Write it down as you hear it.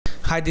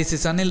Hi, this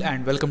is Anil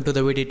and welcome to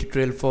the video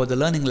tutorial for the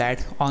Learning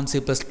Lad on C++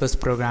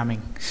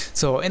 programming.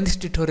 So in this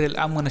tutorial,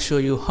 I'm going to show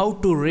you how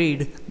to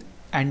read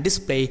and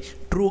display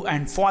true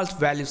and false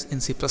values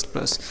in C++.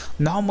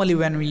 Normally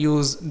when we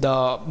use the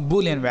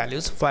Boolean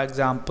values, for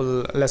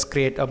example, let's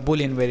create a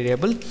Boolean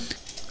variable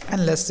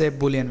and let's say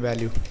Boolean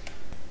value.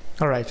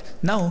 Alright,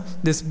 now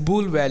this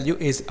bool value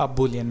is a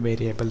Boolean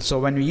variable. So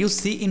when we use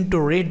cin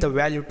to read the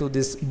value to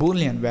this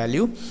Boolean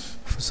value,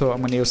 so I'm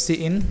going to use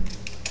cin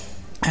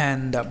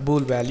and bool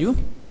value,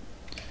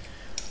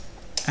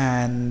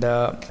 and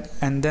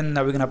then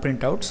we're gonna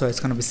print out, so it's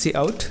gonna be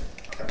cout.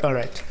 All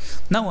right,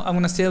 now I'm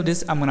gonna save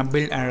this, I'm gonna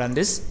build and run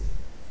this.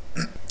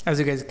 As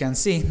you guys can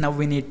see, now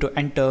we need to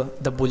enter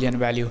the Boolean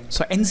value.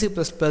 So in C++,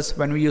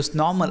 when we use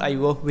normal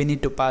IO, we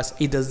need to pass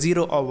either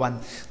 0 or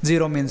 1.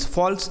 0 means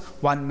false,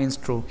 1 means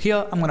true.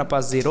 Here I'm gonna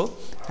pass 0,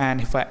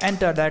 and if I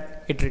enter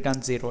that, it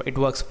returns 0. It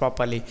works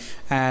properly.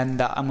 And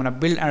I'm gonna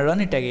build and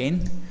run it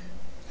again,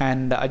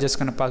 and I just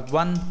gonna pass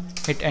 1,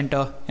 hit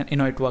enter, and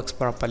it works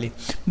properly.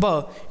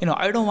 But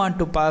I don't want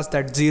to pass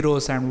that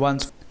zeros and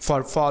ones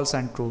for false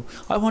and true.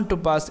 I want to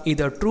pass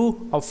either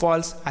true or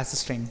false as a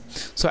string.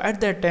 So at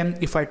that time,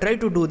 if I try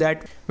to do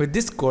that with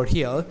this code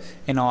here,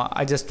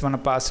 I just want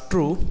to pass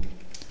true,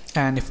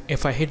 and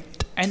if I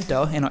hit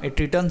enter, it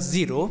returns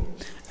 0.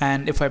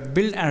 And if I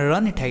build and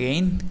run it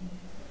again,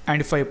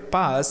 and if I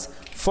pass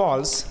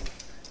false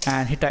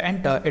and hit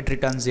enter, it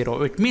returns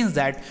 0. It means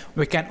that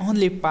we can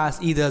only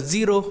pass either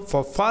 0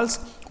 for false,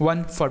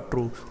 1 for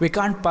true. We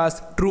can't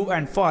pass true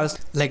and false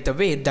like the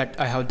way that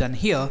I have done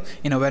here,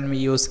 when we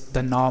use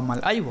the normal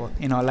IO,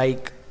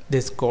 like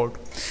this code.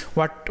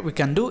 What we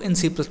can do in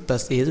C++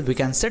 is we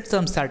can set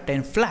some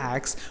certain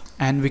flags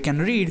and we can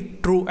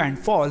read true and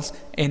false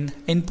in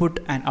input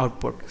and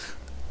output.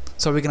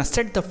 So we're gonna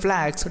set the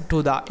flags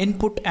to the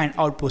input and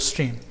output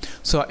stream.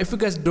 So if you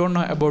guys don't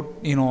know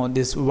about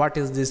this, what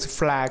is this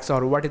flags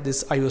or what is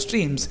this IO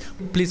streams,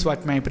 please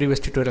watch my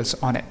previous tutorials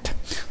on it.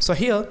 So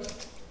here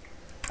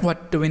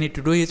what we need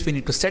to do is we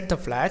need to set the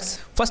flags.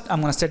 First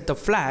I'm gonna set the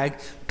flag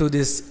to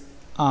this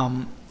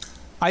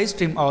I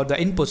stream or the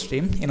input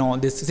stream.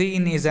 This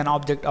cin is an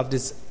object of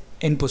this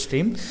input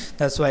stream.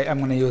 That's why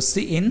I'm gonna use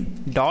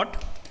cin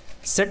dot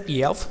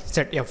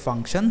setf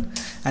function,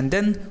 and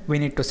then we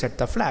need to set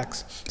the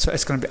flags. So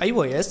it's going to be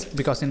iOS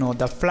because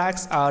the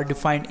flags are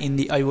defined in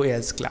the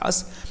iOS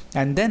class,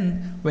 and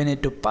then we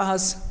need to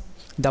pass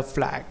the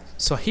flag,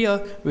 so here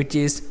which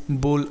is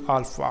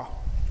boolalpha,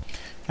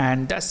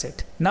 and that's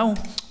it. Now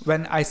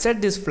when I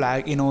set this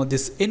flag,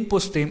 this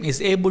input stream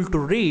is able to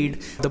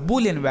read the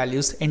Boolean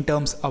values in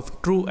terms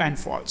of true and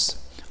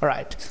false.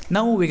 Alright,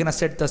 now we're gonna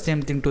set the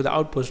same thing to the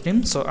output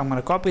stream. So I'm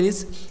gonna copy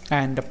this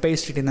and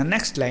paste it in the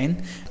next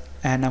line,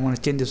 and I'm going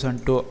to change this one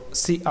to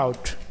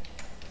cout.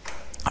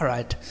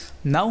 Alright,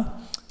 now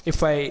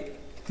if I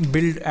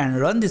build and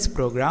run this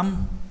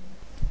program,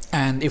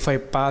 and if I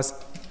pass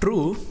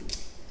true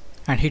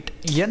and hit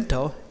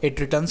enter, it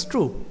returns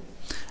true.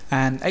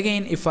 And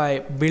again, if I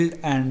build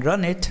and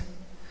run it,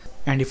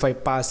 and if I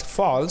pass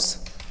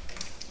false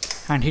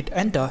and hit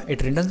enter,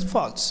 it returns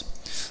false.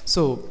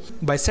 So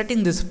by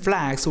setting these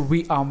flags,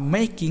 we are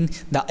making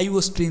the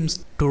IO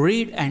streams to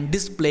read and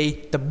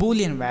display the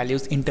Boolean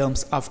values in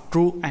terms of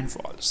true and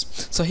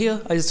false. So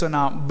here I just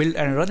wanna build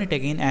and run it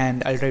again,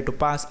 and I'll try to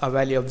pass a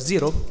value of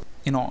 0,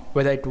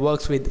 whether it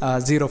works with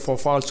 0 for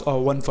false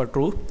or 1 for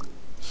true.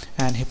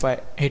 And if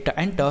I hit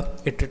enter,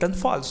 it returns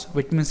false,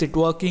 which means it's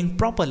working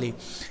properly.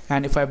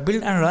 And if I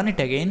build and run it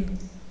again,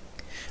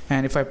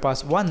 and if I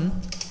pass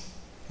 1,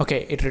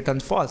 okay, it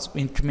returns false,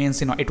 which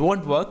means it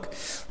won't work.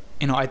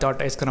 I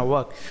thought it's gonna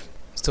work.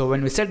 So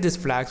when we set these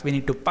flags, we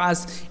need to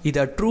pass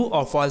either true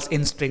or false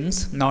in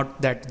strings,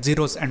 not that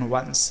zeros and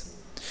ones.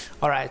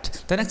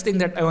 Alright, the next thing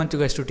that I want you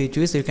guys to teach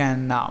you is you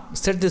can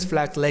set this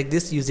flag like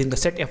this using the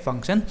setf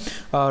function,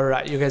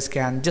 or you guys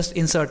can just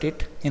insert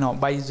it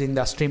by using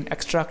the stream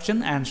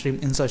extraction and stream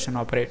insertion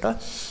operator.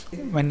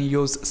 When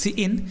you use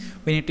cin,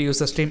 we need to use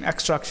the stream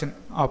extraction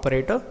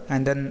operator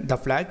and then the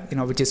flag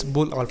which is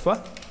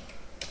boolalpha,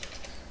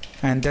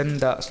 and then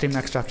the stream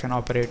extraction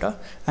operator.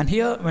 And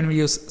here when we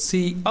use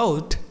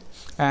cout,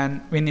 and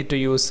we need to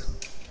use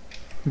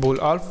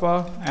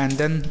boolalpha and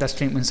then the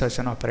stream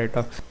insertion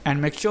operator,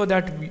 and make sure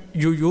that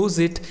you use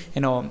it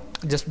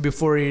just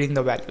before reading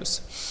the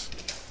values.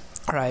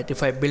 Alright,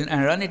 if I build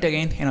and run it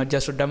again,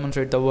 just to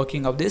demonstrate the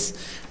working of this,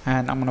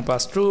 and I'm gonna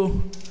pass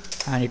true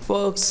and it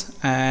works.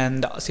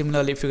 And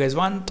similarly, if you guys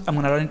want, I'm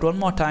gonna run it one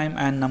more time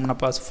and I'm gonna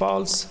pass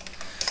false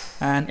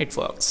and it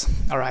works.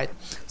 Alright,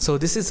 so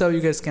this is how you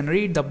guys can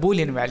read the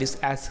Boolean values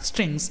as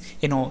strings,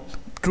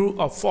 true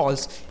or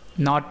false,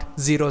 not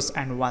zeros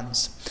and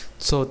ones.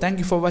 So thank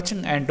you for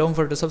watching, and don't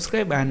forget to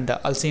subscribe, and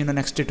I'll see you in the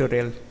next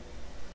tutorial.